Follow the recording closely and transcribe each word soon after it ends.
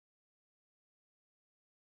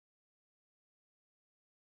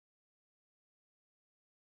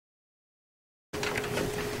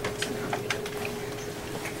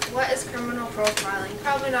What is criminal profiling?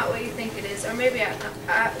 Probably not what you think it is, or maybe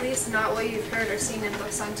at least not what you've heard or seen in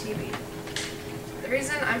books on TV. The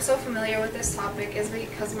reason I'm so familiar with this topic is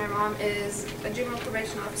because my mom is a juvenile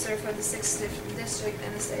probation officer for the 6th District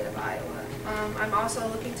in the state of Iowa. I'm also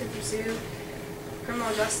looking to pursue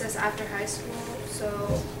criminal justice after high school,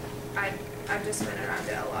 so I've just been around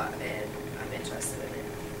it a lot and I'm interested in it.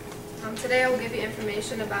 Today I will give you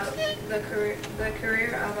information about the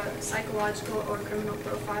career of a psychological or criminal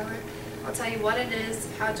profiler. I'll tell you what it is,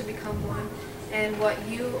 how to become one, and what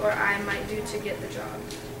you or I might do to get the job.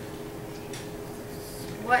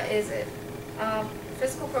 What is it?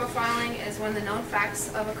 Physical profiling is when the known facts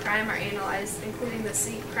of a crime are analyzed, including the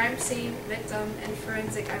crime scene, victim, and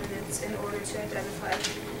forensic evidence in order to identify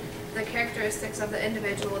the characteristics of the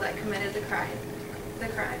individual that committed the crime.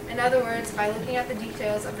 In other words, by looking at the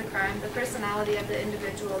details of the crime, the personality of the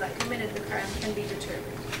individual that committed the crime can be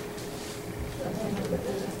determined.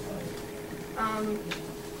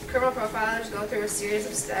 Criminal profilers go through a series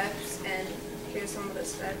of steps, and here's some of the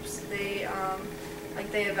steps. They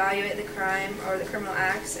evaluate the crime or the criminal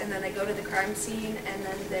acts, and then they go to the crime scene, and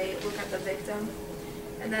then they look at the victim,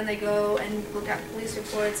 and then they go and look at police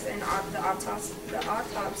reports and the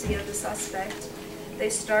autopsy of the suspect. They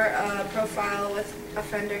start a profile with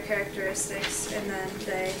offender characteristics, and then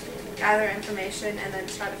they gather information and then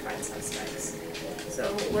try to find suspects.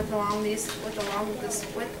 So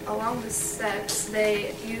along the steps,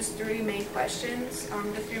 they use 3 main questions.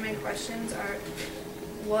 The 3 main questions are: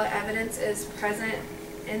 what evidence is present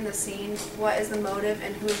in the scene, what is the motive,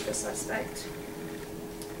 and who is the suspect.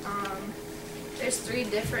 There's 3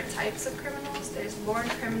 different types of criminals. There's born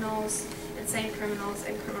criminals, insane criminals,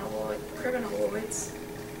 and criminaloids.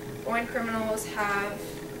 Born criminals have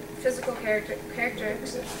physical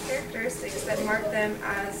characteristics that mark them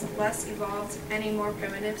as less evolved, any more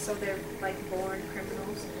primitive, so they're like born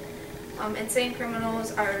criminals. Insane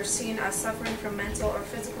criminals are seen as suffering from mental or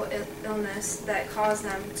physical illness that cause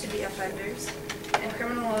them to be offenders. And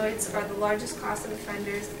criminaloids are the largest class of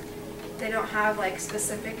offenders. They don't have like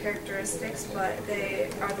specific characteristics, but they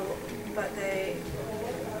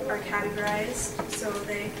are categorized. So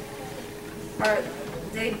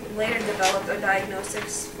they later developed a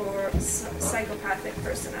diagnosis for psychopathic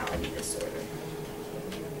personality disorder.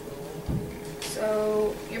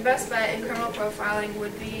 So your best bet in criminal profiling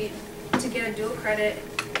would be to get a dual credit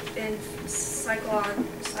in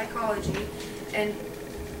psychology and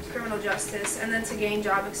criminal justice, and then to gain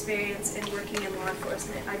job experience in working in law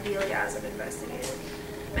enforcement, ideally as an investigator.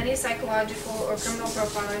 Many psychological or criminal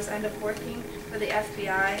profilers end up working for the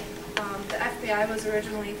FBI. The FBI was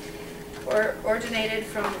originally originated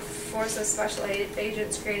from a force of special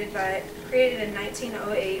agents created in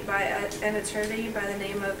 1908 by an attorney by the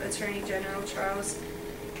name of Attorney General Charles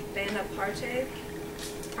Bonaparte.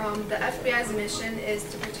 The FBI's mission is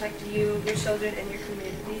to protect you, your children, and your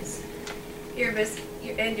communities, your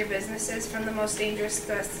businesses from the most dangerous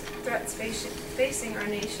threats facing our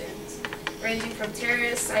nations, ranging from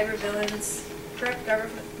terrorists, cyber villains, corrupt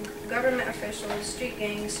government officials, street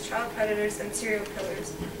gangs, child predators, and serial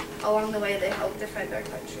killers. Along the way, they help defend our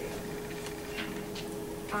country.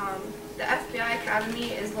 The FBI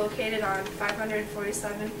Academy is located on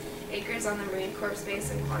 547 acres on the Marine Corps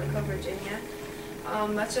base in Quantico, Virginia.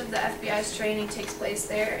 Much of the FBI's training takes place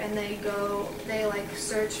there, and they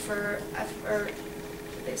search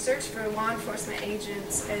for law enforcement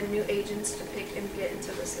agents and new agents to pick and get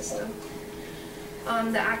into the system.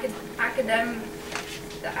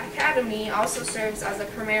 The Academy also serves as a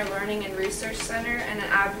premier learning and research center and an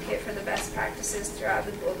advocate for the best practices throughout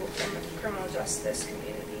the global criminal justice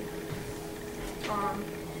community.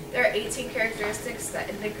 There are 18 characteristics that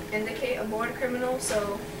indicate a born criminal,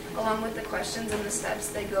 so along with the questions and the steps,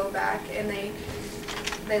 they go back and they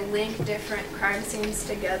link different crime scenes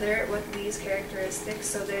together with these characteristics.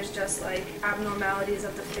 So there's just like abnormalities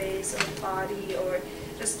of the face or the body, or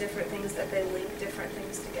just different things that they link different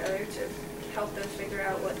things together to help them figure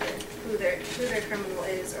out who their criminal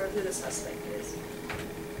is or who the suspect is.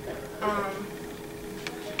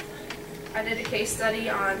 I did a case study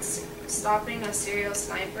on stopping a serial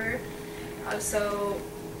sniper. So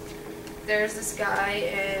there's this guy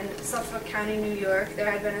in Suffolk County, New York.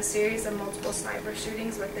 There had been a series of multiple sniper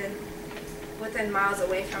shootings within miles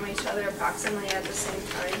away from each other, approximately at the same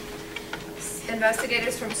time.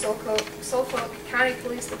 Investigators from Suffolk County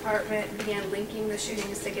Police Department began linking the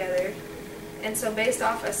shootings together. And so based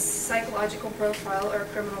off a psychological profile or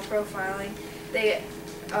criminal profiling, they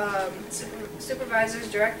supervisors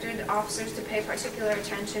directed officers to pay particular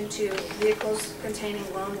attention to vehicles containing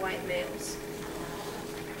lone white males.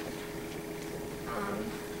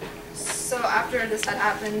 So after this had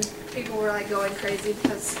happened, people were like going crazy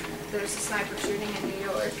because there's a sniper shooting in New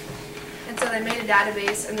York. And so they made a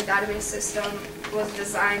database, and the database system was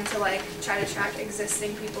designed to like try to track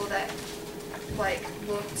existing people that like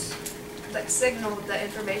signaled the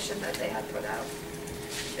information that they had put out.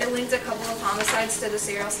 It linked a couple of homicides to the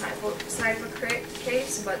serial sniper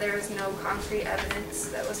case, but there was no concrete evidence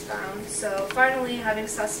that was found. So finally, having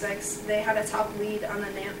suspects, they had a top lead on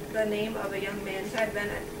the name of a young man who had been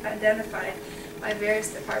identified by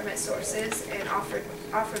various department sources and offered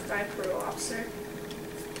by a parole officer.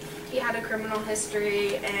 He had a criminal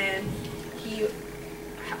history, and he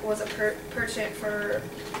was a perchant for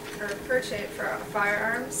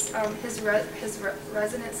firearms. His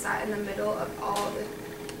residence sat in the middle of all the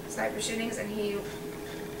sniper shootings, and he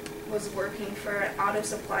was working for an auto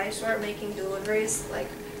supply store making deliveries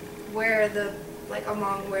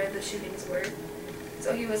among where the shootings were.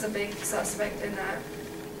 So he was a big suspect in that.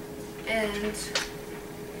 And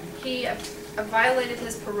he violated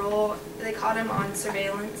his parole. They caught him on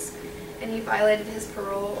surveillance, and he violated his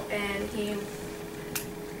parole, and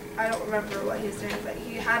I don't remember what he was doing, but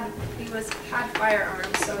he had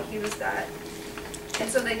firearms, so he was that. And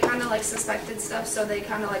so they kind of like suspected stuff, so they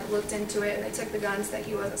kind of like looked into it, and they took the guns that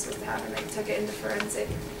he wasn't supposed to have, and they took it into forensic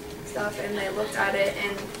stuff, and they looked at it,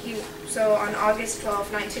 and so on August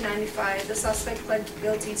 12, 1995, the suspect pled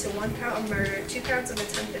guilty to 1 count of murder, 2 counts of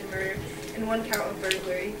attempted murder, and 1 count of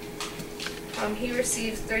burglary. He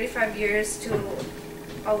received 35 years to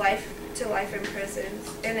life in prison.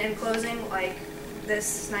 And in closing, like, this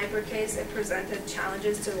sniper case, it presented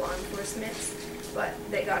challenges to law enforcement, but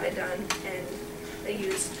they got it done, and they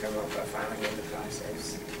used criminal profiling in the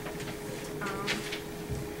process.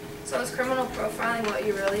 So is criminal profiling what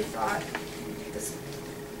you really thought?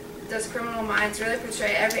 Does Criminal Minds really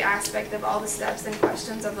portray every aspect of all the steps and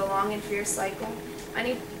questions of the long and fierce cycle?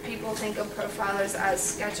 Many people think of profilers as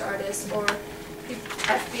sketch artists or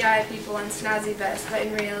FBI people in snazzy vests, but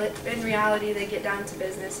in reality they get down to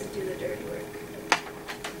business and do the dirty work.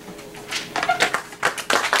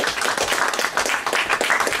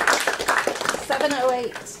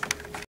 .708.